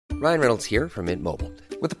Ryan Reynolds here from Mint Mobile.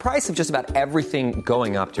 With the price of just about everything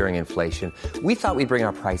going up during inflation, we thought we'd bring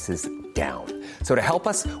our prices down. So to help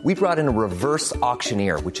us, we brought in a reverse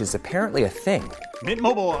auctioneer, which is apparently a thing. Mint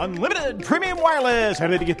Mobile Unlimited Premium Wireless. How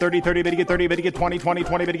to get 30, 30, bit to get 30, bit to get 20, 20,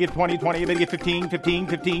 20, bit to get 20, 20, bit to get 15, 15,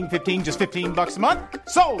 15, 15, just $15 a month?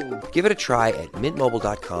 Sold! Give it a try at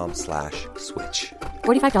mintmobile.com/switch.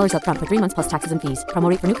 $45 up front for 3 months plus taxes and fees. Promo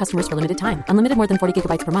rate for new customers for limited time. Unlimited more than 40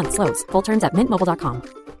 gigabytes per month. Slows full terms at mintmobile.com.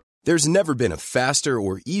 There's never been a faster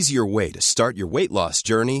or easier way to start your weight loss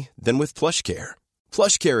journey than with PlushCare.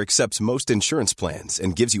 PlushCare accepts most insurance plans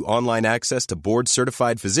and gives you online access to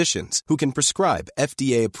board-certified physicians who can prescribe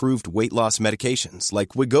FDA-approved weight loss medications like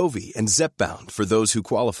Wegovy and Zepbound for those who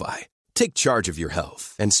qualify. Take charge of your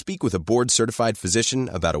health and speak with a board-certified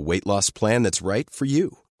physician about a weight loss plan that's right for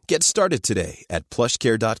you. Get started today at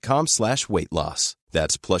plushcare.com/weight loss.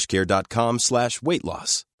 That's plushcare.com/weight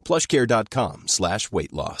loss.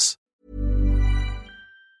 plushcare.com/weight loss.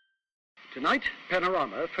 Tonight,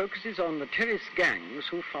 Panorama focuses on the terrace gangs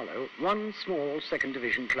who follow one small second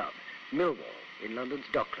division club, Millwall, in London's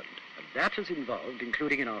Dockland. And that is involved,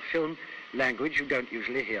 including in our film, language you don't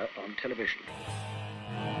usually hear on television.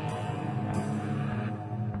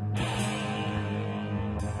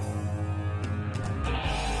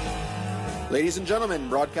 Ladies and gentlemen,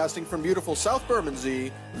 broadcasting from beautiful South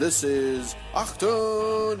Bermondsey, this is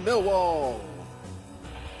Achtung Millwall.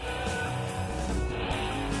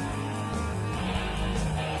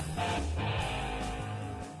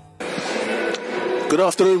 Good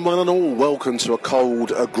afternoon, one and all. Welcome to a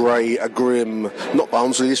cold, a grey, a grim, not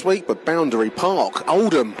Barnsley this week, but Boundary Park,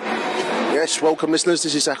 Oldham. Yes, welcome listeners,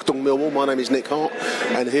 this is Achtung Millwall, my name is Nick Hart,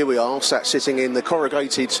 and here we are, sitting in the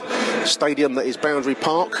corrugated stadium that is Boundary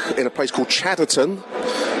Park, in a place called Chadderton,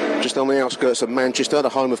 just on the outskirts of Manchester, the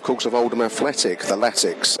home, of course, of Oldham Athletic, the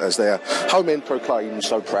Latics, as their home end proclaims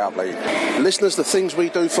so proudly. Listeners, the things we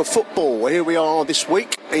do for football. Here we are this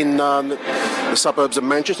week in the suburbs of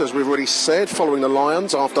Manchester, as we've already said, following the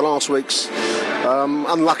Lions after last week's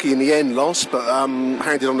unlucky in the end loss, but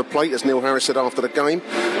handed on the plate, as Neil Harris said after the game,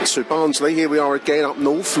 to Barnsley. Here we are again up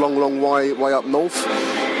north, long way up north,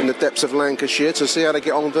 in the depths of Lancashire, to see how they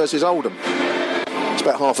get on versus Oldham. It's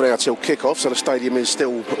about half an hour till kick-off, so the stadium is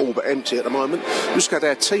still all but empty at the moment. We've just got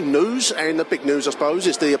our team news, and the big news, I suppose,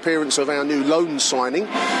 is the appearance of our new loan signing,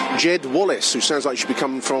 Jed Wallace, who sounds like he should be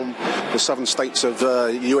coming from the southern states of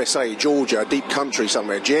USA, Georgia, deep country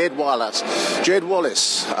somewhere. Jed Wallace,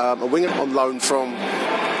 a winger on loan from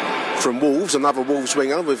Wolves, another Wolves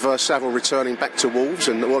winger, with Saville returning back to Wolves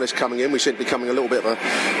and Wallace coming in. We seem to be becoming a little bit of a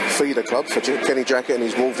feeder club for Kenny Jackett and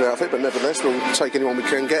his Wolves outfit, but nevertheless we'll take anyone we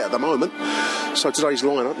can get at the moment. So today's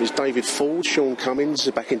lineup is David Ford, Sean Cummins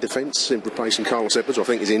back in defence, replacing Carlos Edwards, who I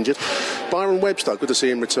think is injured. Byron Webster, good to see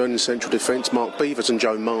him return in central defence. Mark Beavers and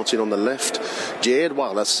Joe Martin on the left. Jed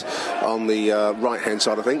Wallace on the right hand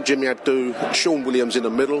side, I think. Jimmy Abdou, Sean Williams in the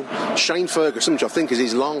middle. Shane Ferguson, which I think is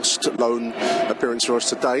his last loan appearance for us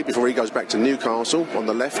today before he goes back to Newcastle, on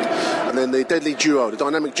the left. And then the deadly duo, the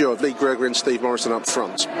dynamic duo of Lee Gregory and Steve Morrison up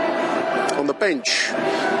front. On the bench,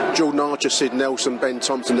 Jordan Archer, Sid Nelson, Ben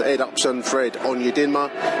Thompson, Ed Upson, Fred Onyedinma,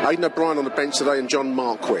 Aidan O'Brien on the bench today, and John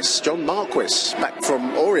Marquis. John Marquis, back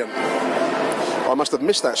from Orient. I must have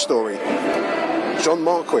missed that story. John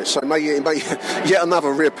Marquis, so may yet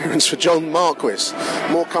another reappearance for John Marquis.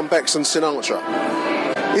 More comebacks than Sinatra.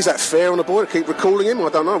 Is that fair on the boy to keep recalling him? I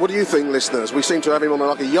don't know. What do you think, listeners? We seem to have him on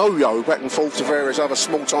like a yo-yo back and forth to various other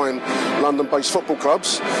small-time London-based football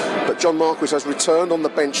clubs. But John Marquis has returned on the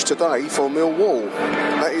bench today for Millwall.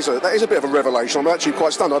 That is a bit of a revelation. I'm actually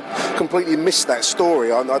quite stunned. I completely missed that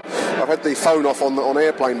story. I've had the phone off on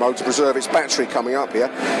airplane mode to preserve its battery coming up here.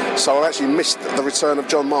 So I actually missed the return of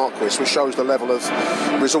John Marquis, which shows the level of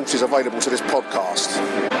resources available to this podcast.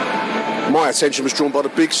 My attention was drawn by the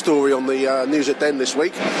big story on the News at Den this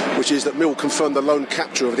week, which is that Mill confirmed the loan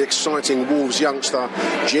capture of the exciting Wolves youngster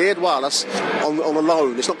Jed Wallace on a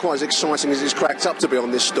loan. It's not quite as exciting as it's cracked up to be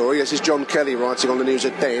on this story. This is John Kelly writing on the News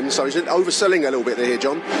at Den, so he's overselling a little bit here,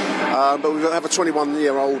 John. But we have a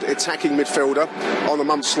 21-year-old attacking midfielder on a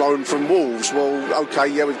month's loan from Wolves. Well, okay,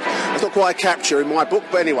 yeah, it's not quite a capture in my book,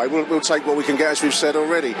 but anyway, we'll take what we can get, as we've said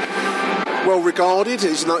already. Well regarded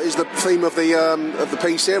is the theme of the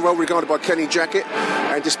piece here. Well regarded by Kenny Jackett,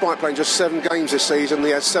 and despite playing just 7 games this season, he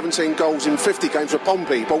had 17 goals in 50 games for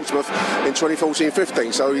Pompey, Portsmouth, in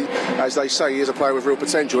 2014-15. So, as they say, he is a player with real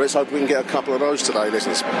potential. Let's hope we can get a couple of those today,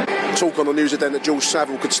 listeners. Talk on the news then that George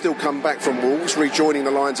Saville could still come back from Wolves, rejoining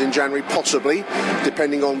the Lions in January, possibly,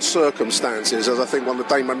 depending on circumstances. As I think one of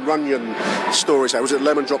the Damon Runyon stories was it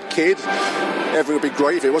Lemon Drop Kid? Everything would be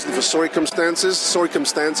great if it wasn't for circumstances.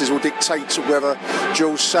 Circumstances will dictate predict whether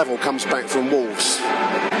Jules Saville comes back from Wolves.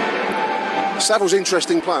 Saville's an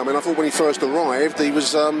interesting player. I mean, I thought when he first arrived, he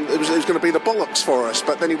was going to be the bollocks for us,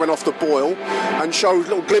 but then he went off the boil and showed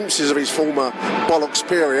little glimpses of his former bollocks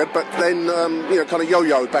period, but then kind of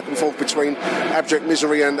yo-yoed back and forth between abject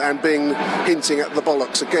misery and hinting at the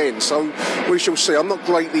bollocks again. So we shall see. I'm not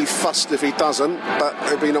greatly fussed if he doesn't, but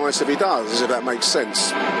it'd be nice if he does, if that makes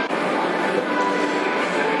sense.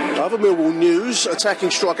 Other Millwall news,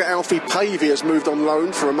 attacking striker Alfie Pavey has moved on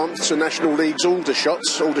loan for a month to National League's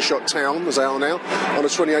Aldershot Town, as they are now, on a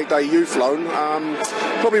 28-day youth loan.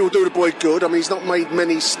 Probably will do the boy good. I mean, he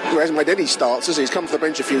hasn't made any starts, has he? He's come to the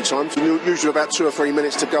bench a few times, usually about 2 or 3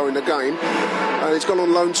 minutes to go in the game. And he's gone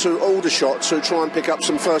on loan to Aldershot to try and pick up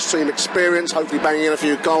some first-team experience, hopefully banging in a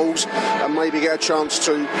few goals and maybe get a chance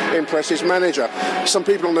to impress his manager. Some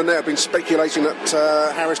people on the net have been speculating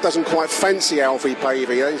that Harris doesn't quite fancy Alfie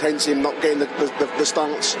Pavey, hence him not getting the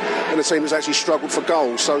starts in a team that's actually struggled for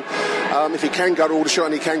goals. So if he can go to Aldershot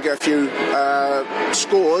and he can get a few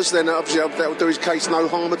scores, then obviously that will do his case no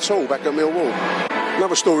harm at all back at Millwall.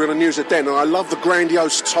 Another story on the news at Den, and I love the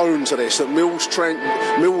grandiose tone to this, that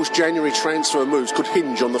Millwall's January transfer moves could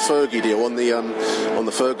hinge on the Fergie deal, on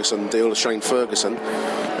the Ferguson deal, the Shane Ferguson,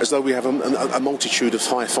 as though we have a multitude of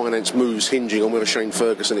high finance moves hinging on whether Shane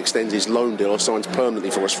Ferguson extends his loan deal or signs permanently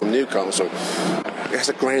for us from Newcastle. It has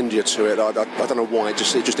a grandeur to it. I don't know why, it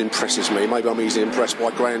just impresses me. Maybe I'm easily impressed by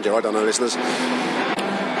grandeur, I don't know, listeners.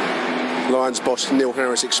 Lions boss Neil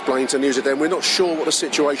Harris explained to News at Den, we're not sure what the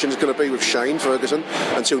situation is going to be with Shane Ferguson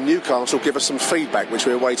until Newcastle give us some feedback, which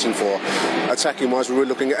we're waiting for. Attacking wise, we're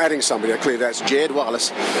looking at adding somebody. Clearly that's Jed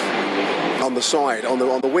Wallace on the side, on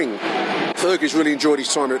the wing. Fergie's really enjoyed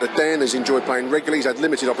his time at the Den, has enjoyed playing regularly, he's had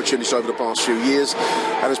limited opportunities over the past few years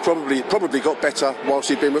and has probably got better whilst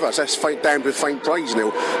he's been with us. That's damned with faint praise,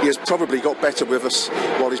 Neil. He has probably got better with us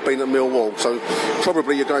while he's been at Millwall, so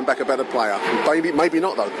probably you're going back a better player. Maybe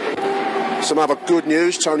not though. Some other good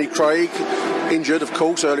news, Tony Craig, injured of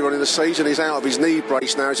course earlier on in the season, he's out of his knee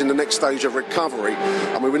brace now, he's in the next stage of recovery.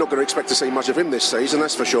 I mean, we're not going to expect to see much of him this season,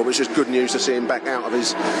 that's for sure, but it's just good news to see him back out of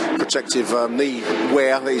his protective knee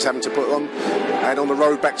wear that he's having to put on and on the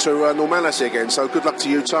road back to normality again, so good luck to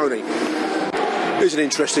you, Tony. Here's an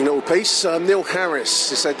interesting little piece. Neil Harris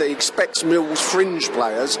said that he expects Millwall's fringe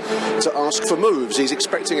players to ask for moves. He's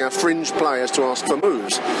expecting our fringe players to ask for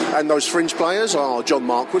moves. And those fringe players are John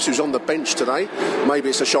Marquis, who's on the bench today. Maybe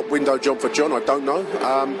it's a shop window job for John, I don't know.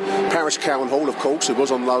 Paris Cowan-Hall, of course, who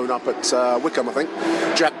was on loan up at Wickham, I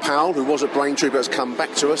think. Jack Powell, who was at Braintree but has come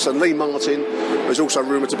back to us. And Lee Martin, who's also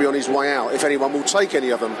rumoured to be on his way out, if anyone will take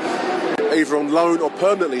any of them. Either on loan or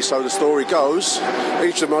permanently, so the story goes.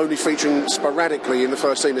 Each of them only featuring sporadically in the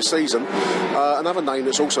first team this season. Another name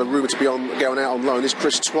that's also rumoured to be going out on loan is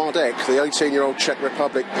Chris Twadek, the 18-year-old Czech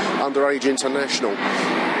Republic underage international,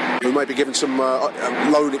 who may be given some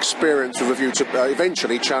loan experience with a view to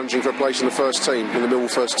eventually challenging for a place in the first team, in the Millwall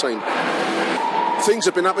first team. Things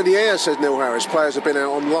have been up in the air, says Neil Harris. Players have been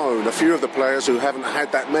out on loan. A few of the players who haven't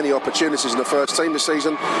had that many opportunities in the first team this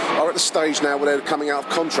season are at the stage now where they're coming out of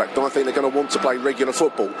contract, and I think they're going to want to play regular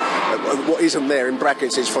football. What isn't there in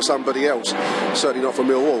brackets is for somebody else, certainly not for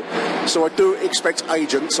Millwall. So I do expect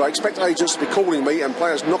agents. I expect agents to be calling me and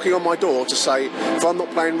players knocking on my door to say, if I'm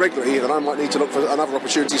not playing regularly, then I might need to look for another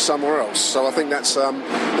opportunity somewhere else. So I think that's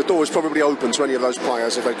the door is probably open to any of those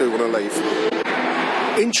players if they do want to leave.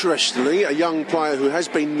 Interestingly, a young player who has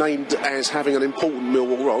been named as having an important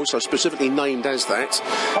Millwall role, so specifically named as that,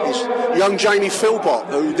 is young Jamie Philpott,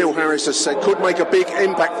 who Neil Harris has said could make a big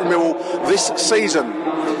impact for Millwall this season.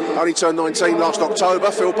 Only turned 19 last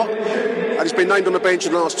October, Philpott, and he's been named on the bench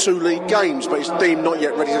in the last 2 league games, but he's deemed not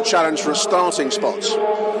yet ready to challenge for a starting spot.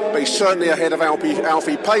 But he's certainly ahead of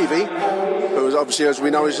Alfie Pavey, who is obviously, as we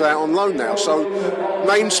know, is out on loan now. So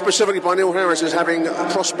named specifically by Neil Harris as having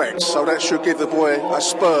prospects, so that should give the boy a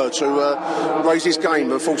spur to raise his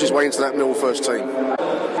game and force his way into that Millwall first team.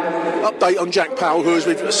 Update on Jack Powell, who, as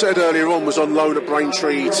we've said earlier on, was on loan at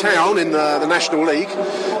Braintree Town in the National League.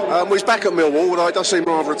 He's back at Millwall, although it does seem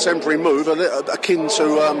rather a temporary move, akin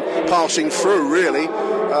to passing through, really.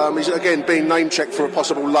 He's again being name-checked for a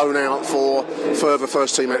possible loan out for further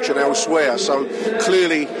first-team action elsewhere. So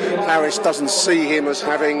clearly Harris doesn't see him as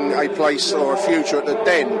having a place or a future at the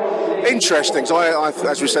Den. Interesting. So I,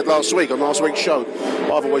 as we said last week on last week's show,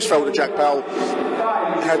 I've always felt that Jack Powell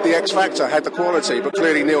had the X factor, had the quality, but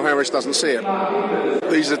clearly Neil Harris doesn't see it.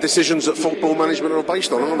 These are decisions that football management are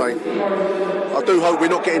based on, aren't they? I do hope we're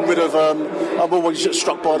not getting rid of. I'm always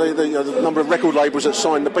struck by the number of record labels that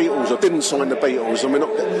signed the Beatles or didn't sign the Beatles, and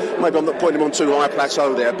maybe I'm not putting him on too high a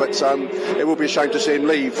plateau there, but it will be a shame to see him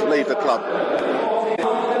leave the club.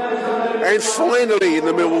 And finally, in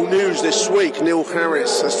the Millwall news this week, Neil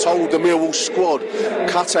Harris has told the Millwall squad,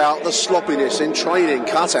 cut out the sloppiness in training,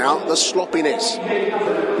 cut out the sloppiness.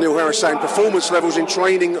 Neil Harris saying performance levels in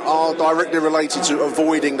training are directly related to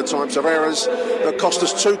avoiding the types of errors that cost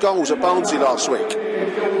us 2 goals at Barnsley last week.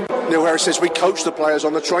 Neil Harris says we coach the players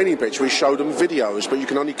on the training pitch, we show them videos, but you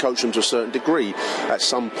can only coach them to a certain degree. At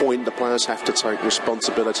some point the players have to take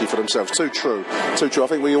responsibility for themselves. Too true. I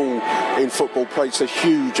think we all in football place a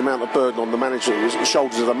huge amount of burden on the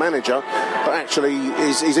shoulders of the manager, but actually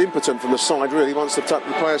is impotent from the side really once the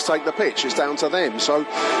players take the pitch. It's down to them. So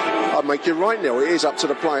I'd make you right, Neil, it is up to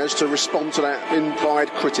the players to respond to that implied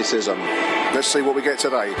criticism. Let's see what we get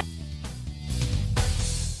today.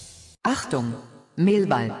 Achtung,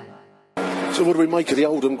 Millwall. So what do we make of the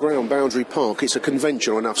Oldham Ground, Boundary Park? It's a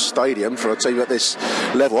conventional enough stadium for a team at this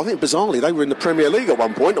level. I think bizarrely they were in the Premier League at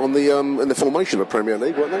one point on the in the formation of the Premier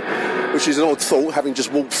League, weren't they? Which is an odd thought, having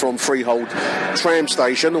just walked from Freehold tram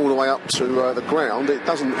station all the way up to the ground. It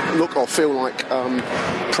doesn't look or feel like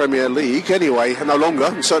Premier League anyway, no longer,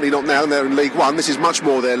 and certainly not now. They're in League One. This is much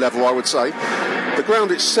more their level, I would say. The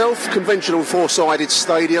ground itself, conventional 4-sided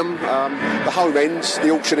stadium. The home end,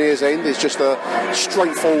 the auctioneer's end, is just a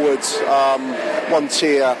straightforward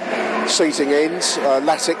one-tier seating end,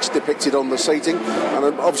 lattice depicted on the seating, and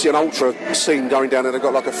obviously an ultra scene going down there. They've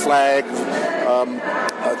got like a flag,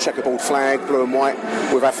 a checkerboard flag, blue and white,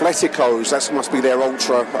 with Atleticos. That must be their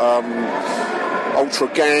ultra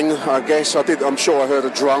gang, I guess. I'm sure I heard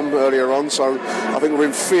a drum earlier on, so I think we're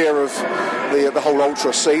in fear of the whole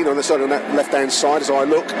ultra scene, and certainly on that left-hand side as I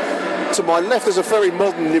look. To my left there's a very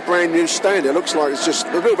modern, brand new stand. It looks like it's just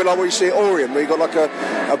a little bit like what you see at Orient, where you've got like a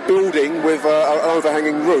building with an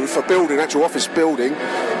overhanging roof, actual office building.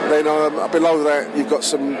 Then below that you've got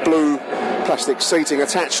some blue plastic seating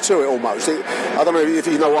attached to it almost. I don't know if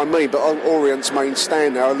you know what I mean, but on Orient's main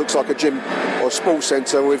stand now, it looks like a gym or a sports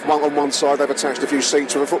centre with on one side they've attached a few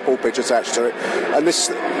seats with a football pitch attached to it. And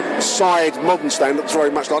this side modern stand looks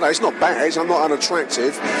very much like that. It's not bad, it's not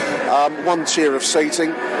unattractive. One tier of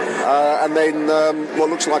seating. And then what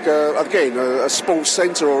looks like a sports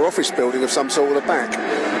centre or office building of some sort at the back.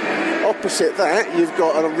 Opposite that, you've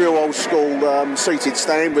got a real old school seated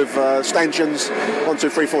stand with stanchions, 1, 2,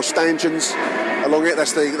 3, 4 stanchions along it.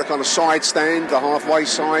 That's the kind of side stand, the halfway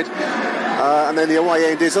side. And then the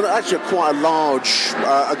away end is actually quite a large,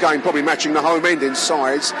 again probably matching the home end in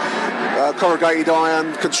size, corrugated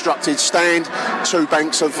iron constructed stand, 2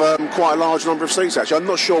 banks of quite a large number of seats actually. I'm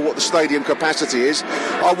not sure what the stadium capacity is.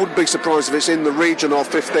 I wouldn't be surprised if it's in the region of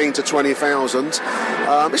 15 to 20,000.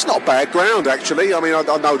 It's not a bad ground actually. I mean, I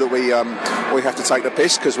know that we have to take the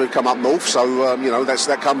piss because we've come up north, so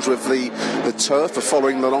that comes with the turf for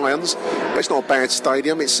following the Lions. But it's not a bad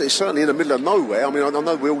stadium. It's certainly in the middle of nowhere. I mean, I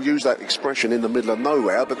know we all use that expression, in the middle of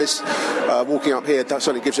nowhere, but this walking up here, that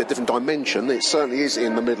certainly gives it a different dimension. It certainly is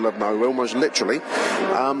in the middle of nowhere, almost literally.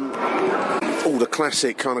 All the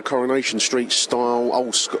classic kind of Coronation Street style,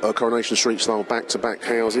 old Coronation Street style back-to-back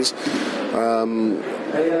houses.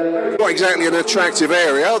 Not exactly an attractive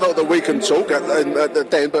area, not that we can talk at the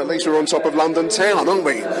den, but at least we're on top of London town, aren't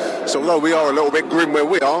we? So although we are a little bit grim where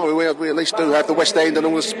we are, we at least do have the West End and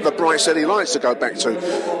all the bright city lights to go back to.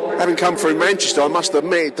 Having come through Manchester, I must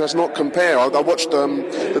admit, it does not compare. I watched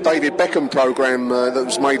the David Beckham programme that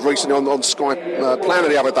was made recently on Sky Planner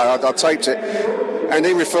the other day. I taped it. And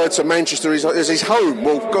he referred to Manchester as his home.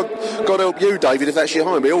 Well, God help you, David, if that's your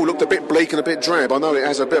home. It all looked a bit bleak and a bit drab. I know it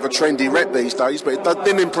has a bit of a trendy rep these days, but it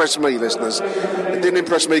didn't impress me, listeners. It didn't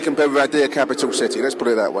impress me compared with our dear capital city, let's put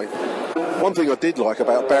it that way. One thing I did like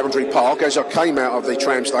about Boundary Park, as I came out of the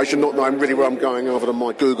tram station, not knowing really where I'm going other than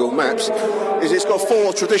my Google Maps, is it's got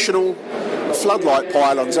 4 traditional floodlight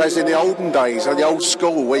pylons, as in the olden days, and the old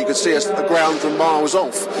school, where you could see us at the ground from miles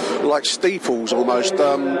off, like steeples almost,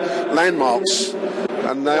 landmarks.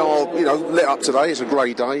 And they are, lit up today. It's a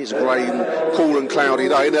grey day. It's a grey, cool and cloudy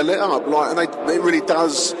day, and they're lit up. And it really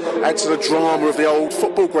does add to the drama of the old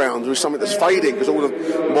football ground with something that's fading, because all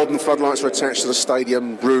the modern floodlights are attached to the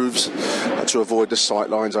stadium roofs to avoid the sight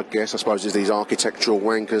lines, I guess. I suppose there's these architectural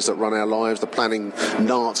wankers that run our lives, the planning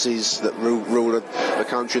Nazis that rule the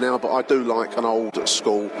country now. But I do like an old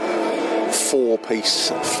school 4-piece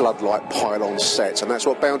floodlight pylon set, and that's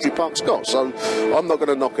what Boundary Park's got, so I'm not going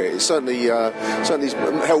to knock it. It certainly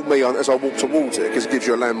helped me as I walk towards it, because it gives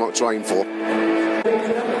you a landmark to aim for.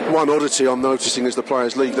 One oddity I'm noticing as the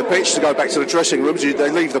players leave the pitch to go back to the dressing rooms,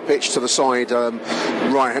 they leave the pitch to the side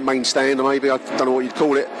right main stand, maybe, I don't know what you'd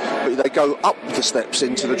call it, but they go up the steps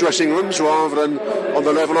into the dressing rooms rather than on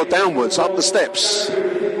the level or downwards, up the steps.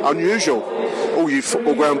 Unusual. all you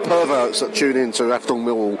football ground perverts that tune in to Achtung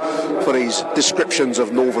Millwall for these descriptions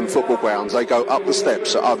of northern football grounds, they go up the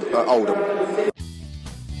steps at Oldham.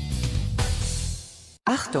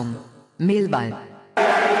 Achtung, Millwall.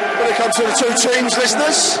 When it comes to the two teams,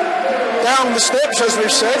 listeners, down the steps, as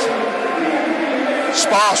we've said.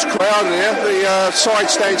 Sparse crowd here. The side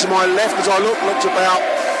stand to my left, as I looked about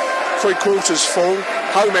 3/4 full.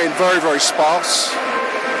 Home end very, very sparse.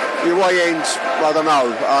 The away end, I don't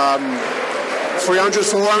know, 300,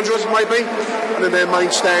 400 maybe, and then their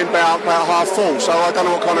main stand about half full. So I don't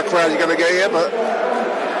know what kind of crowd you're going to get here, but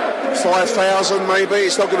 5,000 maybe.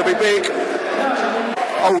 It's not going to be big.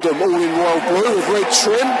 Oldham all in royal blue with red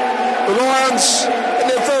trim. The Lions in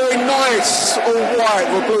their very nice all white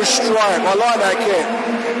with blue stripe. I like that kit.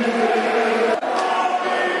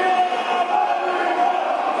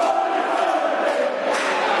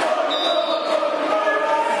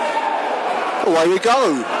 Away we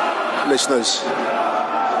go, listeners.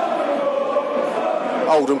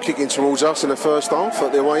 Oldham kicking towards us in the first half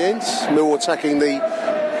at the away end. Mill attacking the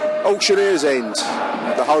Auctioneers end,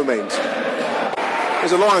 the home end.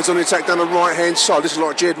 There's the Lions on the attack down the right-hand side. This is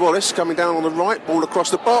like Jed Wallace coming down on the right, ball across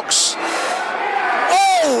the box.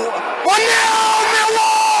 Oh! 1-0!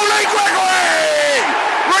 Millwall! Lee Gregory!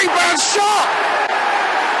 Rebound shot!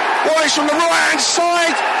 Wallace from the right-hand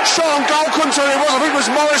side. Sean goal couldn't tell who it was. I think it was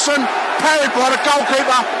Morrison. Parried by the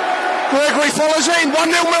goalkeeper. Gregory follows in.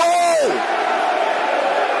 1-0 Millwall!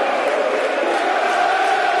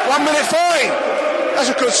 1 minute 3. That's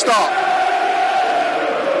a good start.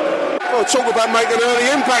 Well, talk about making an early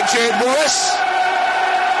impact, Jed Wallace.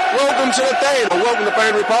 Welcome to the den, or welcome to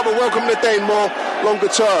Boundary Park, but welcome to the den more longer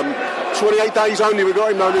term. 28 days only we've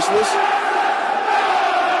got him, no listeners.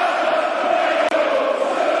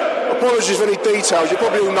 Apologies for any details. You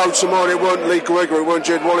probably all know tomorrow it weren't Lee Gregory, it weren't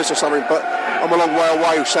Jed Wallace or something, but I'm a long way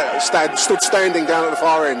away, stood standing down at the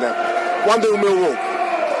far end there. 1-0 Millwall.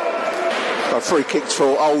 A free kick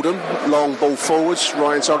for Oldham, long ball forwards,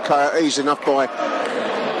 right inside Kaya, easy enough by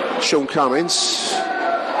Sean Cummins.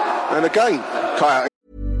 And again, Kaya.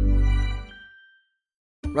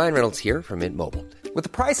 Ryan Reynolds here from Mint Mobile. With the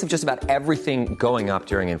price of just about everything going up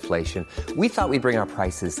during inflation, we thought we'd bring our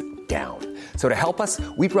prices down. So to help us,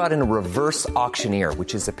 we brought in a reverse auctioneer,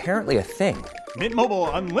 which is apparently a thing. Mint Mobile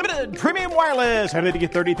Unlimited Premium Wireless. How to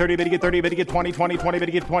get 30, 30, how to get 30, how to get 20, 20, 20, how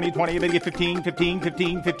to get 20, 20, how to get 15, 15,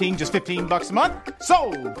 15, 15, just $15 a month?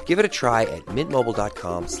 Sold! Give it a try at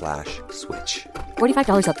mintmobile.com/switch.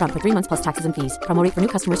 $45 up front for 3 months plus taxes and fees. Promo rate for new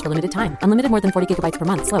customers for limited time. Unlimited more than 40 gigabytes per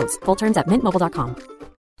month. Slows full terms at mintmobile.com.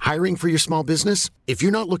 Hiring for your small business? If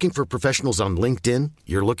you're not looking for professionals on LinkedIn,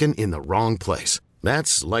 you're looking in the wrong place.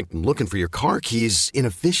 That's like looking for your car keys in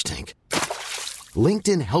a fish tank.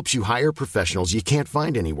 LinkedIn helps you hire professionals you can't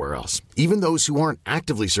find anywhere else, even those who aren't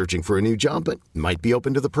actively searching for a new job but might be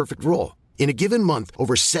open to the perfect role. In a given month,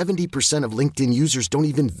 over 70% of LinkedIn users don't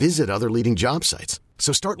even visit other leading job sites.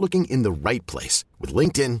 So start looking in the right place. With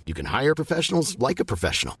LinkedIn, you can hire professionals like a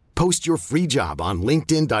professional. Post your free job on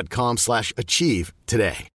linkedin.com/achieve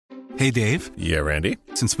today. Hey, Dave. Yeah, Randy.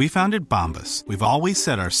 Since we founded Bombas, we've always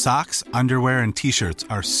said our socks, underwear, and T-shirts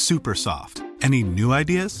are super soft. Any new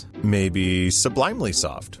ideas? Maybe sublimely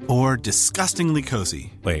soft. Or disgustingly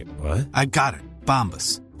cozy. Wait, what? I got it.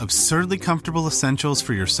 Bombas. Absurdly comfortable essentials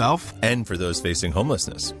for yourself and for those facing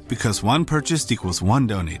homelessness. Because one purchased equals one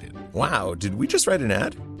donated. Wow, did we just write an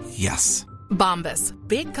ad? Yes. Bombas.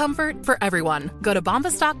 Big comfort for everyone. Go to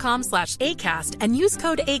bombas.com/ACAST and use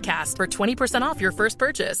code ACAST for 20% off your first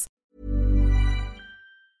purchase.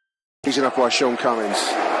 Easy enough by Sean Cummins.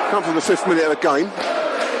 Come from the 5th minute of the game.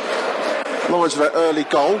 Lions with that early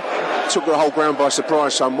goal. Took the whole ground by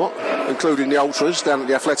surprise somewhat, including the Ultras down at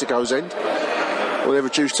the Athletico's end. Well, they're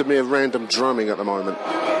reduced to mere random drumming at the moment.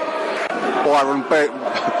 Byron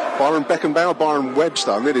Beckenbauer, Byron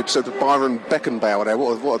Webster. I nearly said Byron Beckenbauer there.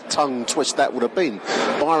 What a tongue twist that would have been.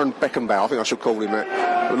 Byron Beckenbauer, I think I should call him that.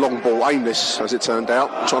 The long ball, aimless as it turned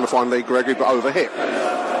out. Trying to find Lee Gregory, but overhit.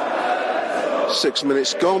 6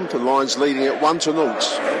 minutes gone. The Lions leading at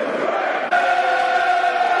 1-0.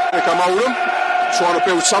 Here come Oldham. Trying to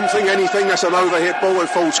build something, anything. That's an overhit ball. And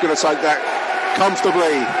Ford's going to take that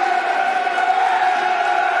comfortably.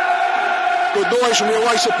 Good noise from the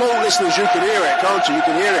away support listeners. You can hear it, can't you? You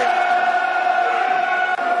can hear it.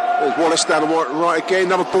 There's Wallace down the right again.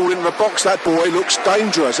 Another ball into the box. That boy looks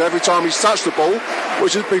dangerous. Every time he's touched the ball,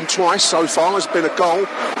 which has been twice so far, has been a goal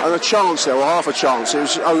and a chance there, or half a chance. It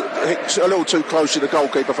was a little too close to the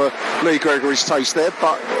goalkeeper for Lee Gregory's taste there,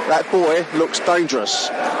 but that boy looks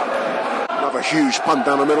dangerous. Another huge punt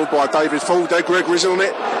down the middle by David Ford there. Gregory's on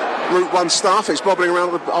it. Route 1 stuff. It's bobbling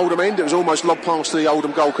around at the Oldham end. It was almost lobbed past the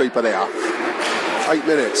Oldham goalkeeper there. 8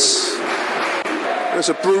 minutes. It's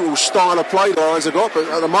a brutal style of play the Lions have got, but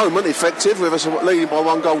at the moment effective, with us leading by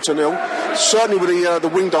 1-0. Certainly with the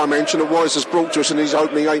wing dimension that Wallace has brought to us in his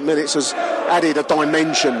opening 8 minutes has added a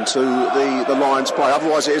dimension to the Lions play.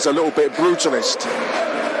 Otherwise it is a little bit brutalist.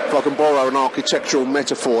 If I can borrow an architectural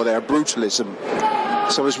metaphor there, brutalism.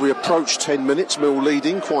 So as we approach 10 minutes, Mill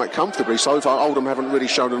leading quite comfortably so far. Oldham haven't really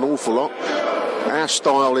shown an awful lot. Our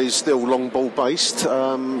style is still long ball based,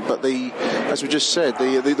 but as we just said,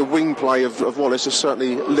 the wing play of Wallace has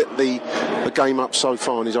certainly lit the game up so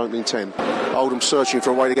far in his opening 10. Oldham searching for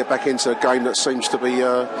a way to get back into a game that seems to be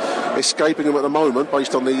escaping them at the moment,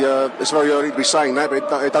 based on it's very early to be saying that, but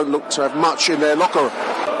they don't look to have much in their locker.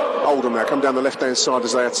 Oldham now come down the left-hand side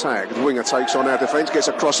as they attack. The winger takes on our defence, gets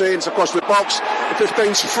a cross in, it's across the box, the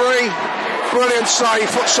 15's free. Brilliant save,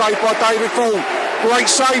 foot save by David Ford. Great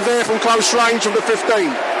save there from close range from the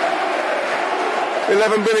 15.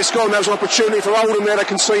 11 minutes gone, that was an opportunity for Oldham there.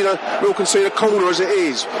 We'll concede a corner as it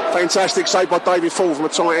is. Fantastic save by David Ford from a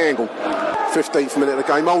tight angle. 15th minute of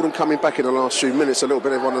the game. Oldham coming back in the last few minutes a little bit.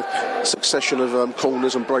 They've won a succession of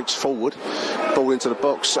corners and breaks forward. Ball into the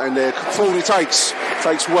box, and Fordy takes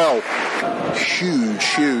well.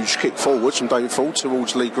 Huge kick forwards from David Ford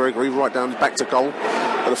towards Lee Gregory, right down back to goal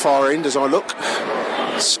at the far end as I look.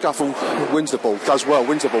 Scuffle, wins the ball, does well,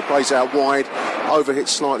 wins the ball, plays out wide, overhits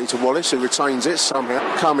slightly to Wallace, who retains it somehow.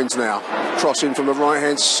 Cummins now, crossing from the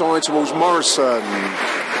right-hand side towards Morrison.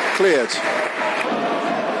 Cleared.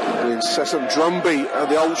 The incessant drumbeat of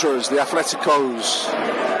the Ultras, the Atleticos,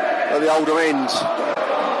 at the Oldham end.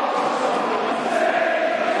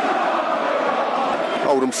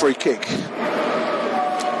 Oldham free kick.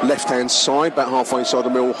 Left-hand side, about halfway inside the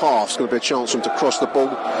Millwall half. It's going to be a chance for him to cross the ball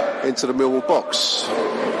into the Millwall box.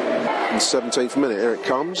 In the 17th minute, here it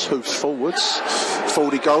comes. Hoofs forwards.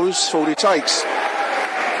 Fordy goes, Fordy takes.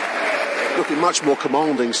 Looking much more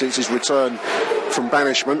commanding since his return from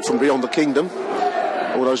banishment from beyond the kingdom.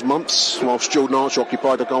 All those months whilst Jordan Archer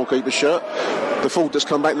occupied the goalkeeper's shirt. The Ford that's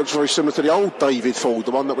come back looks very similar to the old David Ford,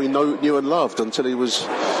 the one that we knew and loved until his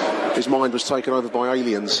mind was taken over by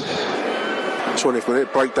aliens. 20th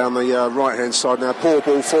minute, break down the right-hand side now. Poor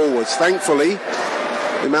ball forwards. Thankfully,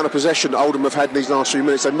 the amount of possession that Oldham have had in these last few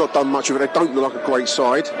minutes, they've not done much of it. They don't look like a great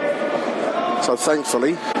side. So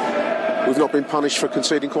thankfully, we've not been punished for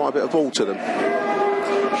conceding quite a bit of ball to them.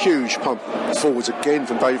 Huge pump forwards again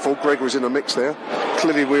from David Ford. Gregory's in the mix there.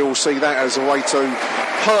 Clearly we all see that as a way to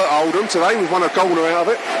hurt Oldham today. We've won a corner out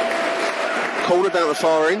of it. Corner down the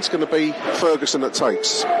far end. It's going to be Ferguson that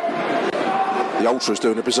takes. The Ultras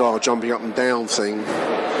doing a bizarre jumping up and down thing.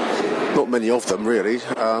 Not many of them really.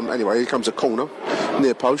 Anyway, here comes a corner.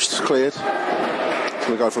 Near post, cleared. It's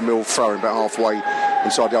going to go for a Mill throwing about halfway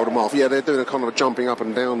inside the Oldham half. Yeah, they're doing a kind of a jumping up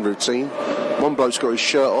and down routine. One bloke's got his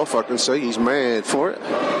shirt off, I can see. He's mad for it.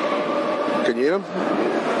 Can you hear him?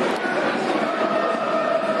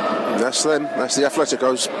 That's them. That's the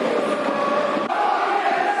Atleticos.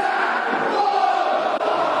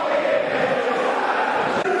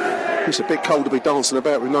 It's a bit cold to be dancing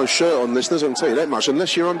about with no shirt on, listeners, I can tell you that much,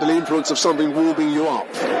 unless you're under the influence of something warming you up.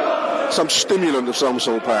 Some stimulant of some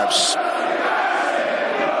sort, perhaps.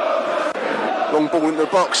 Long ball into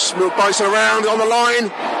the box, Mill bouncing around on the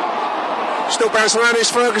line. Still bouncing around,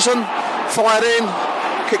 is Ferguson. Fired in,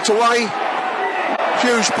 kicked away.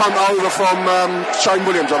 Huge punt over from Shane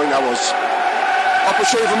Williams, I think that was.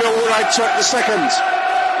 Opportunity for Millwall to the second.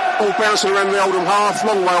 Ball bouncing around the Oldham half,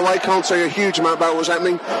 long way away, can't say a huge amount about what was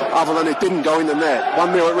happening, other than it didn't go in the net.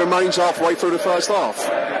 1-0 it remains halfway through the first half.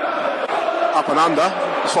 Up and under,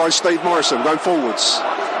 finds Steve Morrison going forwards.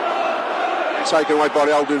 Taken away by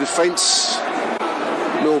the Oldham defence.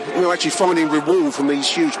 Mill actually finding reward from these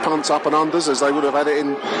huge punts up and unders, as they would have had it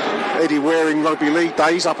in Eddie Waring Rugby League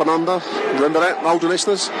days, up and under. Remember that, older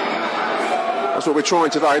listeners? That's what we're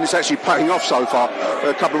trying today, and it's actually paying off so far.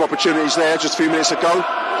 A couple of opportunities there just a few minutes ago,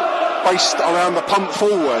 based around the punt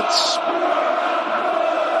forwards.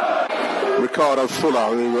 Ricardo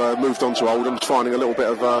Fuller, who moved on to Oldham, finding a little bit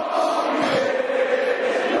of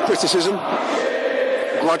criticism.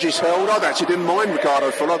 Grudges held. I actually didn't mind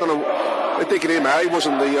Ricardo Fuller. I don't know. They're digging him out. He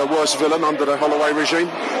wasn't the worst villain under the Holloway regime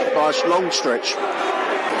by a long stretch.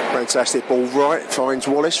 Fantastic ball right, finds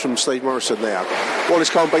Wallace from Steve Morrison there. Wallace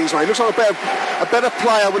can't beat his man. Looks like a better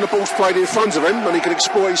player when the ball's played in front of him and he can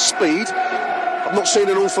exploit his speed. I've not seen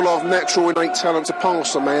an awful lot of natural innate talent to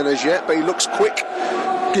pass the man as yet, but he looks quick.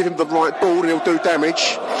 Give him the right ball and he'll do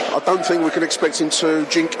damage. I don't think we can expect him to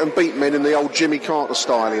jink and beat men in the old Jimmy Carter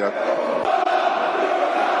style, you know.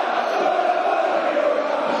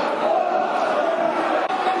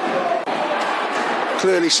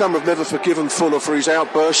 Clearly some have never forgiven Fuller for his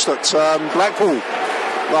outburst at Blackpool.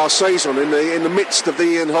 last season in the midst of the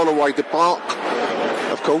Ian Holloway debacle.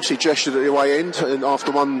 Of course, he gestured at the away end and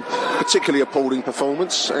after one particularly appalling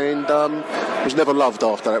performance, and was never loved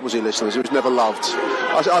after that, was he, listeners? He was never loved.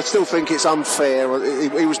 I still think it's unfair.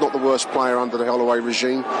 He was not the worst player under the Holloway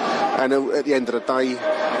regime, and at the end of the day,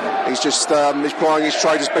 he's just he's plying his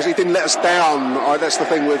trade as best. He didn't let us down. That's the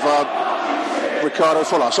thing with Ricardo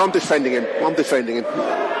Fuller. So I'm defending him. I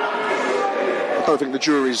don't think the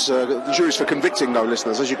jury's for convicting, though,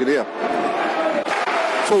 listeners, as you can hear.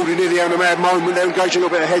 Fording nearly having a mad moment. They're engaging a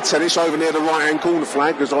little bit of head tennis over near the right-hand corner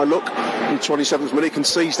flag as I look. In the 27th minute, he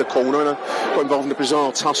concedes the corner and got involved in a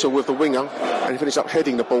bizarre tussle with the winger, and he finished up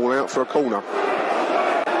heading the ball out for a corner.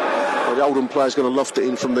 Well, the Oldham player's going to loft it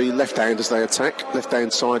in from the left-hand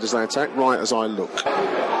side as they attack, right as I look.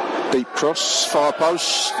 Deep cross, far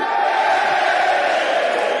post.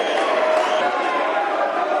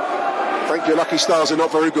 Thank you, Lucky Stars are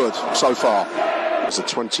not very good so far. As the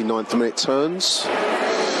 29th minute turns.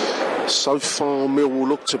 So far, Millwall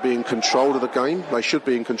look to be in control of the game. They should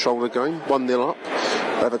be in control of the game. 1-0 up.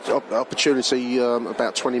 They had an opportunity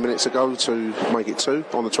about 20 minutes ago to make it 2,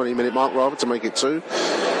 on the 20-minute mark rather, to make it 2.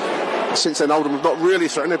 Since then, Oldham have not really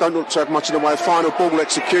threatened. They don't look to have much in the way of final ball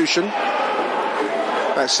execution.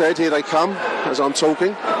 That said, here they come as I'm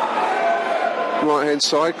talking. Right-hand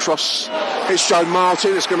side, cross. It's Joe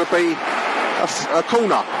Martin. It's going to be a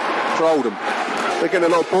corner for Oldham. They're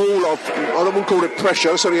getting a lot of ball, I wouldn't call it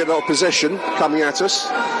pressure, so they get a lot of possession coming at us.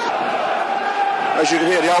 As you can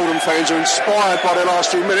hear, the Oldham fans are inspired by their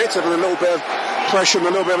last few minutes, having a little bit of pressure and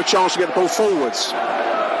a little bit of a chance to get the ball forwards.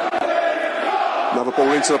 Another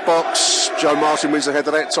ball into the box. Joe Martin wins the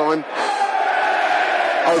header that time.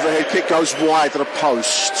 Overhead kick goes wide to the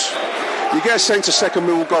post. You get a sense a second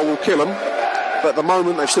Millwall goal will kill them, but at the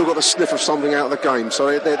moment they've still got a sniff of something out of the game,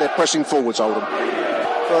 so they're pressing forwards, Oldham.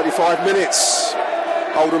 35 minutes.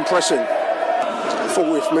 Oldham pressing.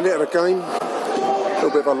 40th minute of the game. A little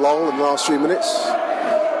bit of a lull in the last few minutes.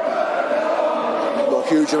 Not a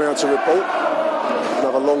huge amount to report.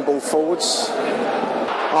 Another long ball forwards.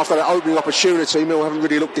 After that opening opportunity, Mill haven't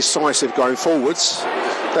really looked decisive going forwards.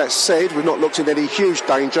 That said, we've not looked in any huge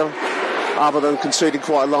danger other than conceding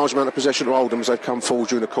quite a large amount of possession to Oldham as they've come forward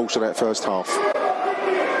during the course of that first half.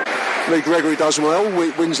 Lee Gregory does well,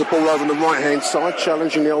 wins the ball over on the right-hand side,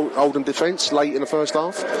 challenging the Oldham defence late in the first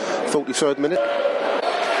half, 43rd minute.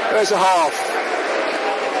 There's a half.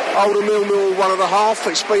 Oldham Mill 1.5.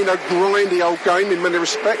 It's been a grindy old game in many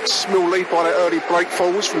respects. Mill lead by that early break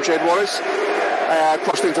forwards from Jed Wallace.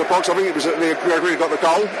 Crossed into the box. I think it was Lee Gregory got the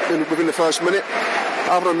goal within the first minute.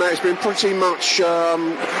 Other than that, it's been pretty much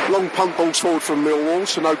long punt balls forward from Millwall,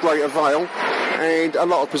 so no great avail. And a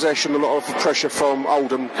lot of possession, a lot of pressure from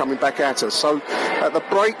Oldham coming back at us. So at the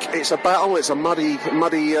break, it's a battle. It's a muddy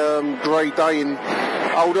grey day in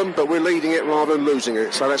Oldham, but we're leading it rather than losing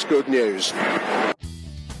it. So that's good news.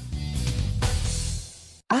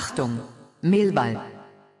 Achtung, Millwall.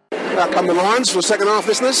 Out come the Lions for the second half,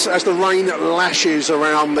 listeners, as the rain lashes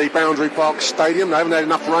around the Boundary Park Stadium. They haven't had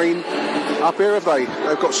enough rain up here, have they?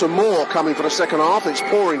 They've got some more coming for the second half. It's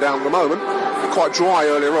pouring down at the moment. Quite dry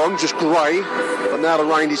earlier on, just grey, but now the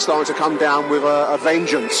rain is starting to come down with a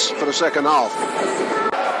vengeance for the second half.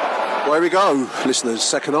 Well, here we go, listeners.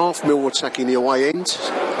 Second half, Millwall attacking the away end.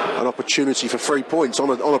 An opportunity for 3 points on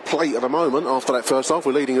a plate at the moment after that first half.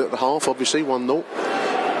 We're leading at the half, obviously, 1-0.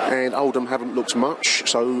 And Oldham haven't looked much,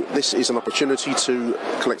 so this is an opportunity to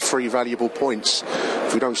collect 3 valuable points.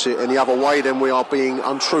 If we don't see it any other way, then we are being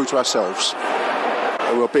untrue to ourselves.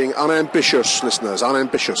 And we're being unambitious, listeners,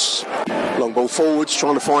 unambitious. Long ball forwards,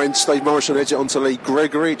 trying to find Steve Morrison, heads it onto Lee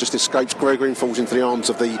Gregory. It just escapes Gregory and falls into the arms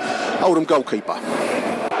of the Oldham goalkeeper.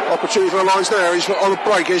 Opportunity for the Lions now. He's on a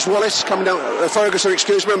break. Here's Wallace coming down. Ferguson,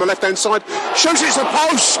 excuse me, on the left-hand side. Shoots, it's the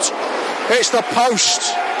post! It's the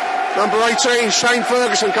post! Number 18, Shane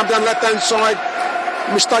Ferguson, come down left-hand side.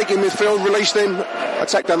 Mistaking midfield, released him.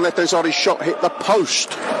 Attack down left-hand side, his shot hit the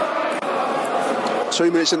post. 2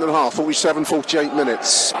 minutes into the half, 48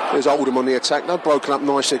 minutes. There's Oldham on the attack now, broken up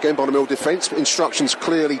nicely again by the Mill defence. Instructions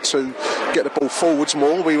clearly to get the ball forwards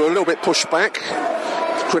more. We were a little bit pushed back.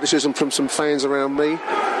 Criticism from some fans around me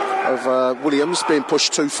of Williams being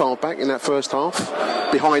pushed too far back in that first half,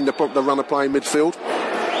 behind the runner playing midfield.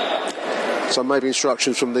 So maybe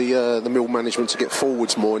instructions from the Mill management to get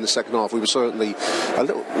forwards more in the second half. We were certainly a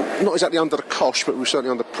little, not exactly under the cosh, but we were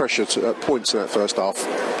certainly under pressure at points in that first half.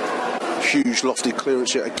 Huge lofty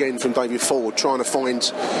clearance yet again from David Ford, trying to find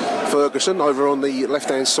Ferguson over on the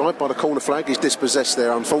left-hand side by the corner flag. He's dispossessed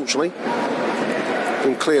there, unfortunately,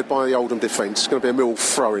 and cleared by the Oldham defence. It's going to be a Mill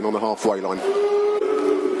throw-in on the halfway line.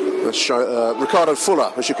 Let's show Ricardo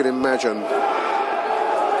Fuller, as you can imagine.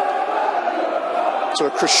 to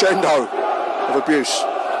a crescendo of abuse.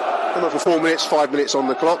 Come up for 4 minutes, 5 minutes on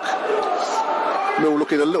the clock. Mill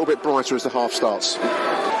looking a little bit brighter as the half starts.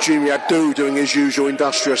 Jimmy Abdu doing his usual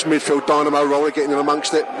industrious midfield dynamo roller, getting in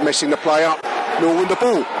amongst it, messing the play up. Mill win the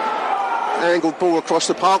ball. Angled ball across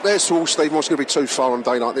the park there, so Steve Moss going to be too far on a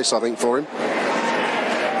day like this, I think, for him.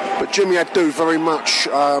 But Jimmy Abdu very much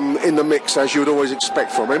in the mix, as you would always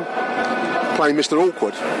expect from him, playing Mr.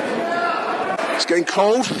 Awkward. It's getting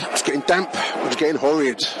cold, it's getting damp, it's getting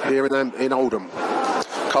horrid here in Oldham.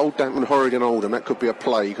 Cold, damp and horrid in Oldham. That could be a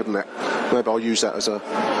play, couldn't it? Maybe I'll use that as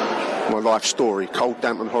my life story. Cold,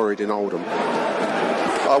 damp and horrid in Oldham.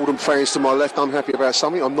 Oldham fans to my left unhappy about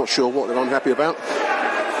something. I'm not sure what they're unhappy about.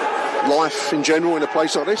 Life in general in a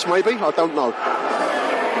place like this, maybe? I don't know.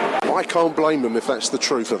 I can't blame them if that's the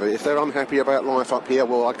truth of it. If they're unhappy about life up here,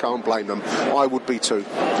 well, I can't blame them. I would be too.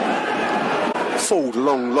 Full,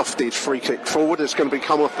 long, lofted free kick forward. It's going to be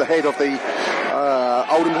come off the head of the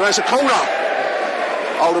Oldham. There's a corner.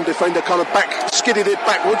 Oldham defender kind of skidded it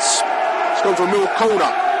backwards. It's gone for a Mill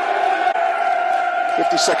corner.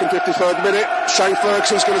 52nd, 53rd minute. Shane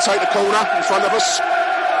Ferguson's going to take the corner in front of us.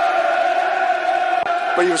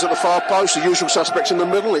 Beavers at the far post, the usual suspects in the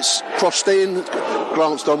middle. It's crossed in,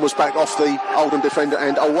 glanced on, was back off the Oldham defender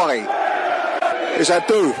and away. Is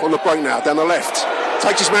Abdu on the break now, down the left.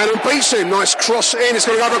 Takes his man and beats him. Nice cross in, it's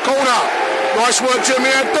going to go to the corner. Nice work, Jimmy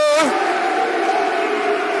Abdu.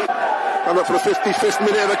 Coming up for the 55th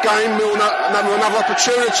minute of the game, Milner, another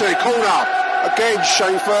opportunity. Corner, again,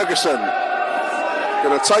 Shane Ferguson.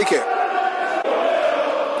 Going to take it.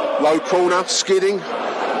 Low corner, skidding.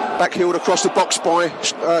 Backheeled across the box by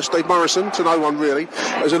Steve Morrison to no one really.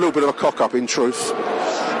 There's a little bit of a cock-up in truth.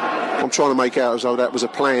 I'm trying to make out as though that was a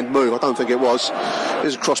planned move. I don't think it was.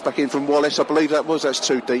 There's a cross back in from Wallace, I believe that was. That's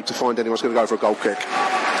too deep to find anyone's going to go for a goal kick.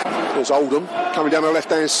 There's Oldham coming down the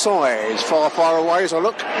left-hand side. Far away as I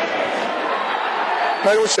look.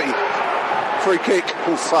 Penalty. Free kick.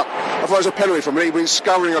 Oh, fuck. I thought it was a penalty from me. He'd been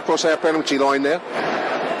scurrying across our penalty line there.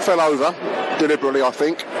 Fell over, deliberately, I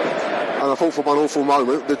think. And I thought for one awful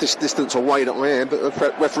moment, the distance away that I am, but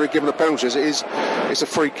the referee given a penalty as it is, it's a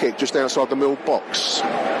free kick just outside the Mill box.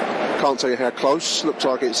 Can't tell you how close. Looks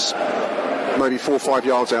like it's maybe 4 or 5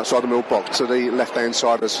 yards outside the Mill box to the left-hand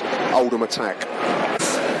side as Oldham attack.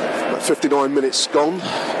 About 59 minutes gone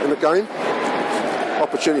in the game.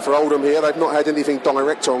 Opportunity for Oldham here. They've not had anything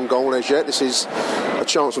direct on goal as yet. This is a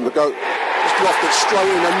chance for them to go. Just blocked it straight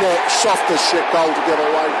in the net. Soft as shit goal to get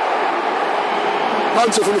away.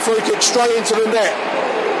 Hunter from the free kick straight into the net.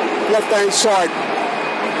 Left hand side.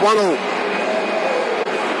 1-1.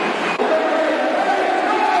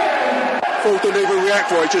 Full didn't even react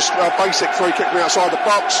for it. Just a basic free kick from outside the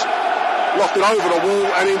box. Locked it over the wall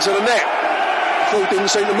and into the net. Full didn't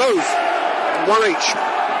seem to move. 1 each.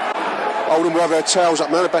 Oldham will have their tails up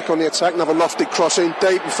now. They're back on the attack. Another lofted cross in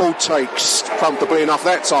deep and Full takes comfortably enough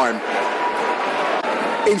that time.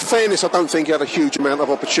 In fairness, I don't think he had a huge amount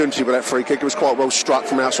of opportunity with that free kick. It was quite well struck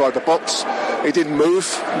from outside the box. He didn't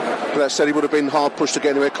move, but that said he would have been hard pushed to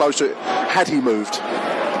get anywhere close to it had he moved.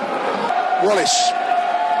 Wallace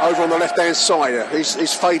over on the left-hand side.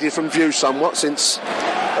 He's faded from view somewhat since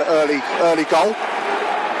the early goal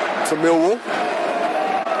for Millwall.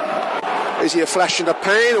 Is he a flash in the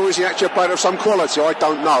pan, or is he actually a player of some quality? I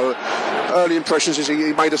don't know. Early impressions is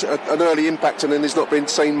he made an early impact and then he's not been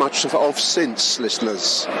seen much of since,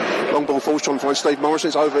 listeners. Long ball force trying to find Steve Morrison.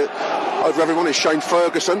 It's over everyone is Shane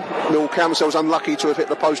Ferguson. Mill count themselves unlucky to have hit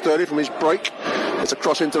the post early from his break. It's a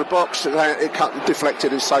cross into the box. It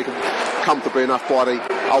deflected and taken comfortably enough by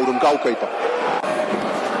the Oldham goalkeeper.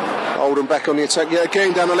 Oldham back on the attack yet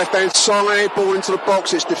again down the left hand side. Ball into the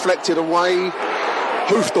box. It's deflected away.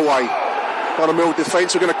 Hoofed away by the Mill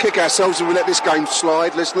defence. We're going to kick ourselves if we let this game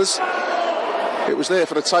slide, listeners. It was there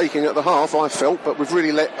for the taking at the half, I felt, but we've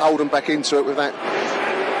really let Oldham back into it with that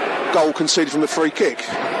goal conceded from the free kick.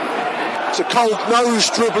 It's a cold nose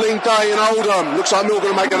dribbling day in Oldham. Looks like Mill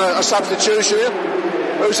going to make a substitution here.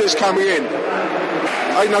 Who's this coming in?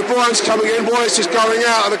 Aidan O'Brien's coming in. Wallace is going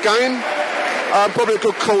out of the game. Probably a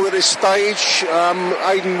good call at this stage.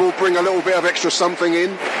 Aidan will bring a little bit of extra something in.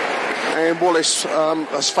 And Wallace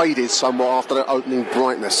has faded somewhat after that opening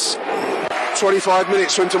brightness. 25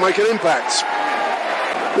 minutes for him to make an impact.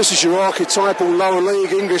 This is your archetypal lower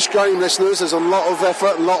league English game, listeners. There's a lot of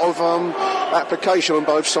effort, a lot of application on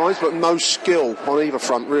both sides, but no skill on either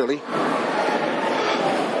front, really.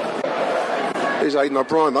 Here's Aidan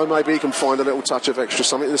O'Brien, though. Maybe he can find a little touch of extra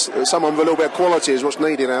something. Someone with a little bit of quality is what's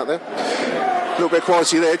needed out there. A little bit of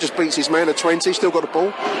quality there, just beats his man at 20, still got the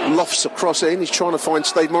ball. Lofts across in, he's trying to find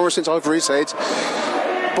Steve Morrison, it's over his head.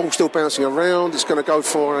 Ball still bouncing around, it's going to go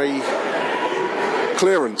for a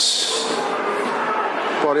clearance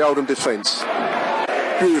by the Oldham defence.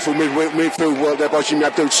 Beautiful midfield work there by Jimmy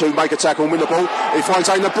Abdul to make a tackle and win the ball. He finds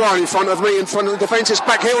Aidan O'Brien in front of the defence. It's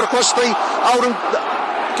backheeled across the Oldham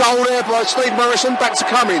goal there by Steve Morrison. Back to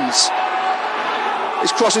Cummins.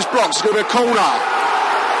 His cross is blocked. It's going to be a corner.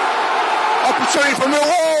 Opportunity for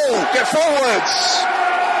Millwall. Get forwards.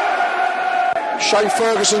 Shane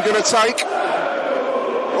Ferguson going to take.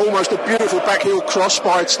 Almost a beautiful backheel cross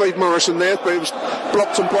by Steve Morrison there, but it was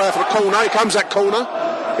blocked and player for the corner. Here comes that corner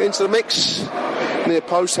into the mix. Near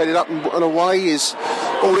post, headed up and away, is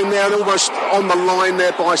all in there and almost on the line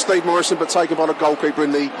there by Steve Morrison, but taken by the goalkeeper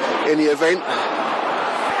in the event.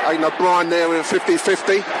 Aidan O'Brien there with a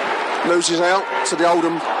 50-50, loses out to the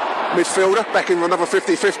Oldham midfielder, back in for another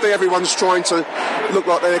 50-50. Everyone's trying to look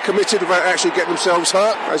like they're committed without actually getting themselves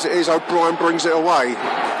hurt. As it is, O'Brien brings it away.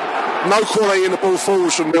 No quality in the ball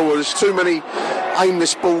forwards from Millwall. There's too many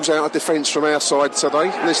aimless balls out of defence from our side today,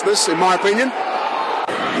 listeners, in my opinion.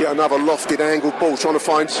 Yet another lofted angled ball, trying to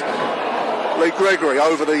find Lee Gregory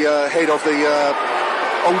over the head of the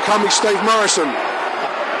oncoming Steve Morrison.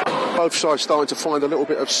 Both sides starting to find a little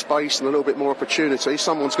bit of space and a little bit more opportunity.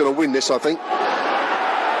 Someone's going to win this, I think.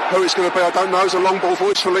 Who it's going to be, I don't know. It's a long ball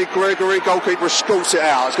forwards for Lee Gregory. Goalkeeper escorts it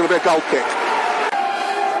out. It's going to be a goal kick.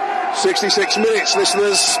 66 minutes,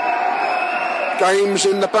 listeners. Games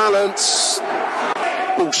in the balance.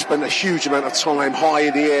 Ball spent a huge amount of time high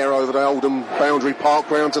in the air over the Oldham Boundary Park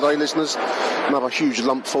ground today, listeners. Another huge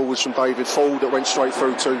lump forwards from David Ford that went straight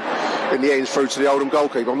through to, in the end, through to the Oldham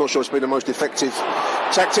goalkeeper. I'm not sure it's been the most effective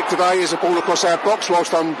tactic today as a ball across our box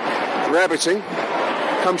whilst I'm rabbiting.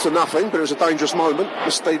 Comes to nothing, but it was a dangerous moment.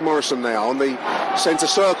 It's Steve Morrison now on the centre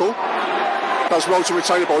circle. Does well to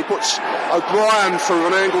retain the ball. He puts O'Brien through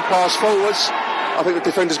an angle pass forwards. I think the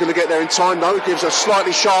defender's going to get there in time though. He gives a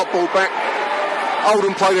slightly sharp ball back.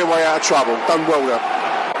 Oldham play their way out of trouble. Done well there.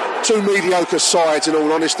 Two mediocre sides in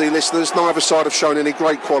all honesty, listeners. Neither side have shown any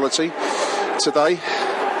great quality today.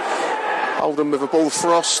 Oldham with a ball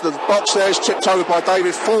frost. The box there is tipped over by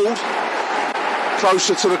David Ford.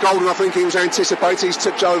 Closer to the goal than I think he was anticipating. He's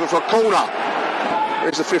tipped over for a corner.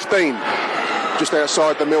 There's the 15. Just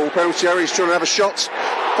outside the Millwall penalty area. He's trying to have a shot.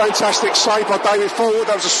 Fantastic save by David Ford.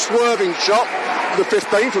 That was a swerving shot for the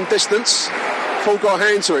 15 from distance. Ford got a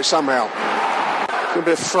hand to it somehow. It's going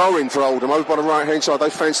to be a throw-in for Oldham over by the right-hand side. They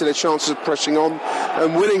fancy their chances of pressing on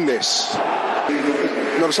and winning this.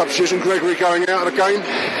 Another substitution. Gregory going out of the game.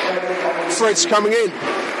 Fred's coming in.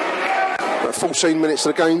 About 14 minutes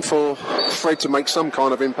of the game for Fred to make some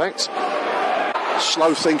kind of impact.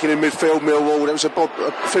 Slow thinking in midfield, Millwall. There was a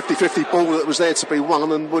 50-50 ball that was there to be won,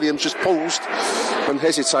 and Williams just paused and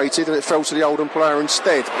hesitated, and it fell to the Oldham player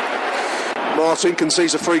instead. Martin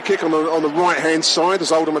concedes a free kick on the right-hand side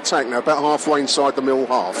as Oldham attack now, about halfway inside the Mill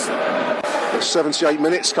half. 78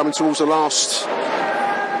 minutes, coming towards the last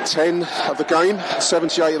 10 of the game.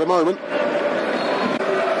 78 at the moment.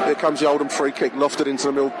 Here comes the Oldham free kick, lofted into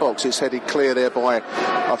the Mill box. It's headed clear there by,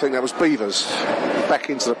 I think that was Beavers. Back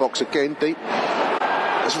into the box again, deep.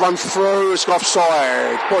 It's run through, it's got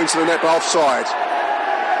offside. Point to the net, but offside.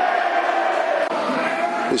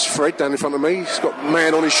 There's Fred down in front of me. He's got a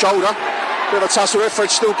man on his shoulder. Bit of a tussle there.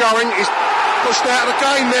 Fred's still going. He's pushed out of the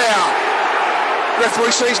game now.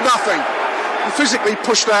 Referee sees nothing. He physically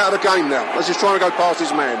pushed out of the game now as he's trying to go past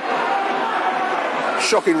his man.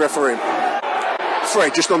 Shocking refereeing.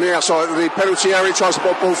 Fred just on the outside of the penalty area, tries to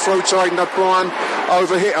put a ball through to Aidan O'Brien.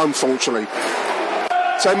 Overhit, unfortunately.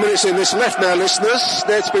 10 minutes in this left now, listeners.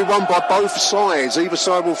 There to be won by both sides. Either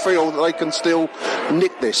side will feel that they can still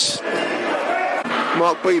nick this.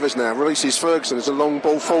 Mark Beavers now releases Ferguson as a long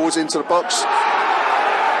ball forwards into the box.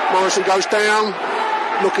 Morrison goes down,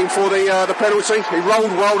 looking for the penalty. He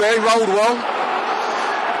rolled well there,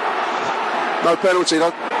 No penalty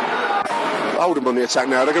though. Oldham on the attack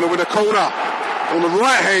now. They're going to win a corner on the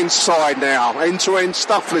right-hand side now. End-to-end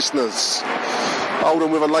stuff, listeners.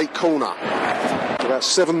 Oldham with a late corner. About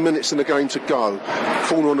 7 minutes in the game to go.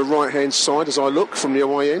 Corner on the right-hand side as I look from the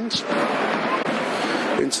away end.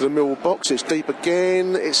 Into the Millwall box. It's deep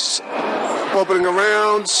again. It's bobbling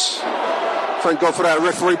around. Thank God for that. The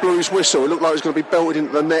referee blew his whistle. It looked like it was going to be belted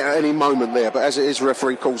into the net at any moment there. But as it is, the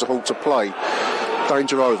referee calls a halt to play.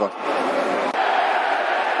 Danger over.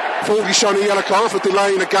 Fordy's shown a yellow card for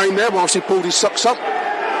delaying the game there whilst he pulled his socks up.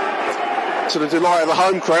 To the delight of the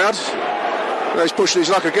home crowd. Now he's pushing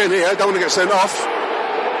his luck again here. Don't want to get sent off.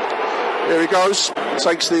 Here he goes.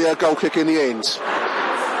 Takes the goal kick in the end.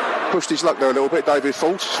 Pushed his luck there a little bit, David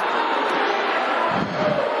Ford.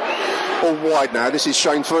 All wide now. This is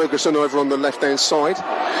Shane Ferguson over on the left-hand side.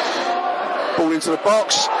 Ball into the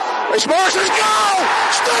box. It's Morrison's goal!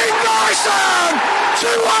 Steve Morrison!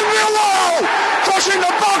 2-1 Millwall! Crossing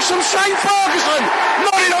the box from Shane Ferguson!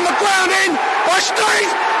 Nodded on the ground in by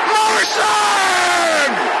Steve Morrison!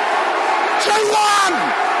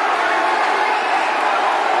 2-1!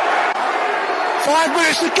 5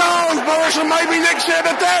 minutes to go. Morrison may be next year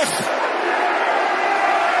to death.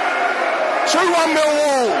 2-1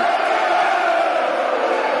 Millwall.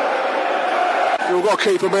 We've got to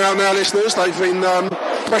keep them out now, listeners. They've been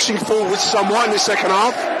pressing forward somewhat in the second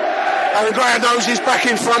half. Aaron Graham knows he's back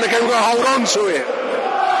in front again. We've got to hold on to it.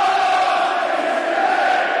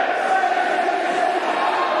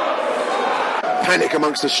 Panic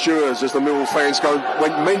amongst the stewards as the Millwall fans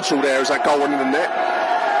went mental there as that goal went in the net.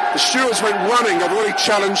 The stewards went running. They've already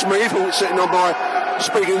challenged me for sitting on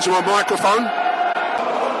speaking into my microphone.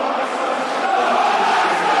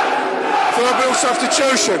 Third Bill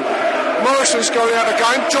substitution. Morrison's going out of the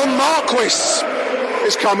game. John Marquis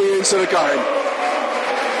is coming into the game.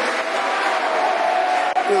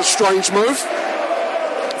 A strange move.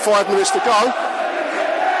 5 minutes to go.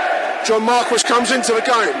 John Marquis comes into the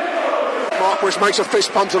game. Marquis makes a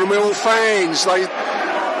fist pump to the Millwall fans. They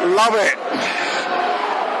love it.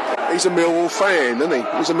 He's a Millwall fan, isn't he?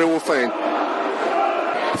 He's a Millwall fan.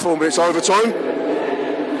 4 minutes overtime.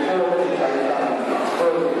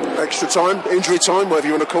 Extra time, injury time, whatever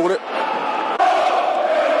you want to call it.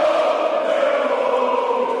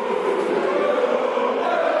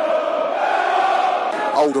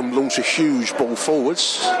 Oldham launch a huge ball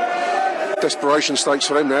forwards. Desperation stakes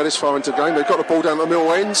for them now this far into the game. They've got the ball down the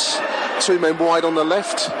middle ends. 2 men wide on the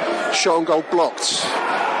left. Shot on goal blocked.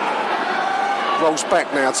 Rolls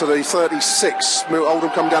back now to the 36.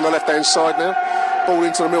 Oldham come down the left-hand side now. Ball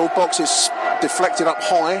into the middle box. It's deflected up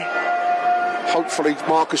high. Hopefully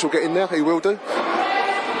Marcus will get in there. He will do.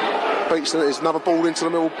 Beats it. There's another ball into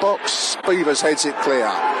the middle box. Beavers heads it clear.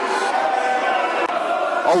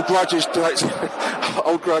 Old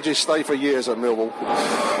grudges stay for years at Millwall.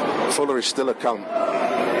 Fuller is still a cunt.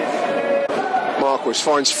 Marquis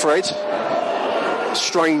finds Fred.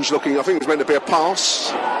 Strange looking. I think it was meant to be a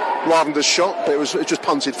pass rather than the shot, but it just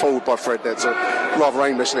punted forward by Fred there, so rather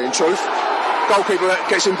aimlessly in truth. Goalkeeper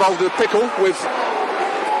gets involved in a pickle with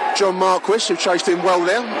John Marquis, who chased him well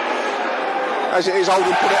there. As it is,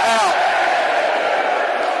 Oldham put it out.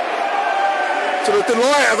 To the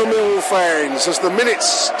delight of the Millwall fans as the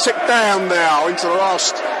minutes tick down now into the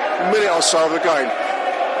last minute or so of the game.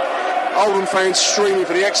 Oldham fans streaming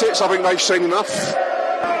for the exits. I think they've seen enough.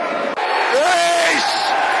 Yes!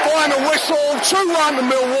 Final whistle, 2-1 to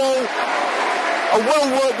Millwall. A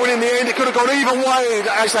well-worked win in the end. It could have gone either way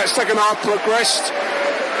as that second half progressed.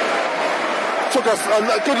 Took a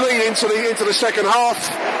good lead into the second half.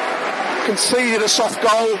 Conceded a soft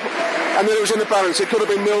goal. And then it was in the balance. It could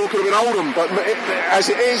have been Mill, could have been Oldham. But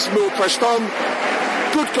as it is, Mill pressed on.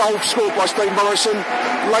 Good goal scored by Steve Morrison.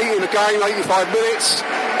 Late in the game, 85 minutes.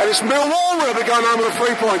 And it's Millwall who are going home with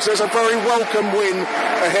 3 points. There's a very welcome win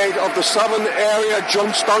ahead of the Southern Area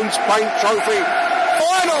John Stones Paint Trophy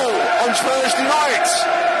final on Thursday night.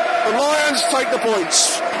 The Lions take the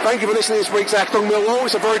points. Thank you for listening to this week's Achtung Millwall.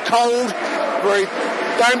 It's a very cold, very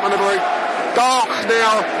damp and a very dark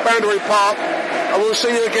now Boundary Park. And we'll see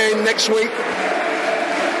you again next week.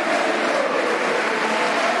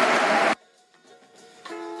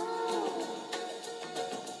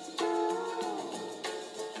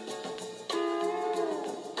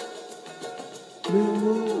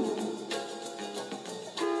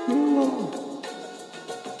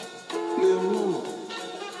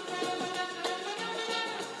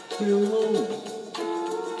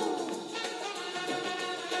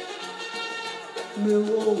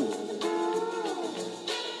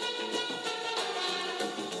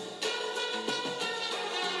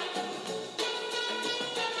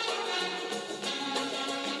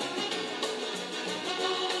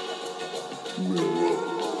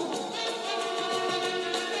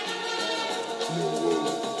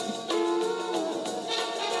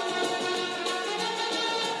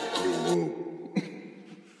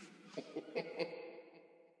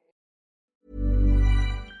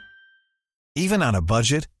 Even on a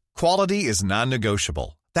budget, quality is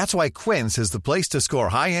non-negotiable. That's why Quince is the place to score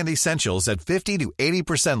high-end essentials at 50 to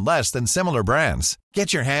 80% less than similar brands.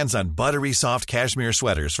 Get your hands on buttery soft cashmere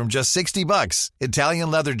sweaters from just $60,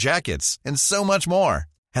 Italian leather jackets, and so much more.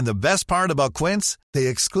 And the best part about Quince, they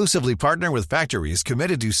exclusively partner with factories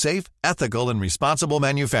committed to safe, ethical, and responsible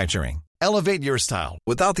manufacturing. Elevate your style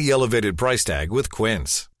without the elevated price tag with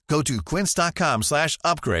Quince. Go to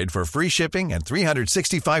quince.com/upgrade for free shipping and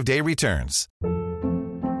 365-day returns.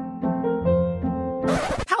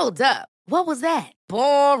 Hold up. What was that?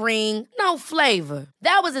 Boring. No flavor.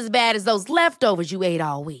 That was as bad as those leftovers you ate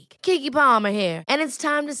all week. Keke Palmer here, and it's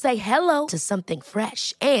time to say hello to something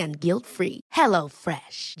fresh and guilt-free. Hello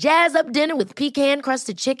Fresh. Jazz up dinner with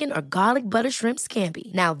pecan-crusted chicken or garlic butter shrimp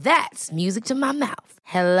scampi. Now that's music to my mouth.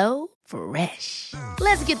 Hello Fresh.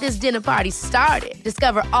 Let's get this dinner party started.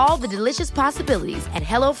 Discover all the delicious possibilities at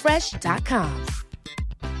HelloFresh.com.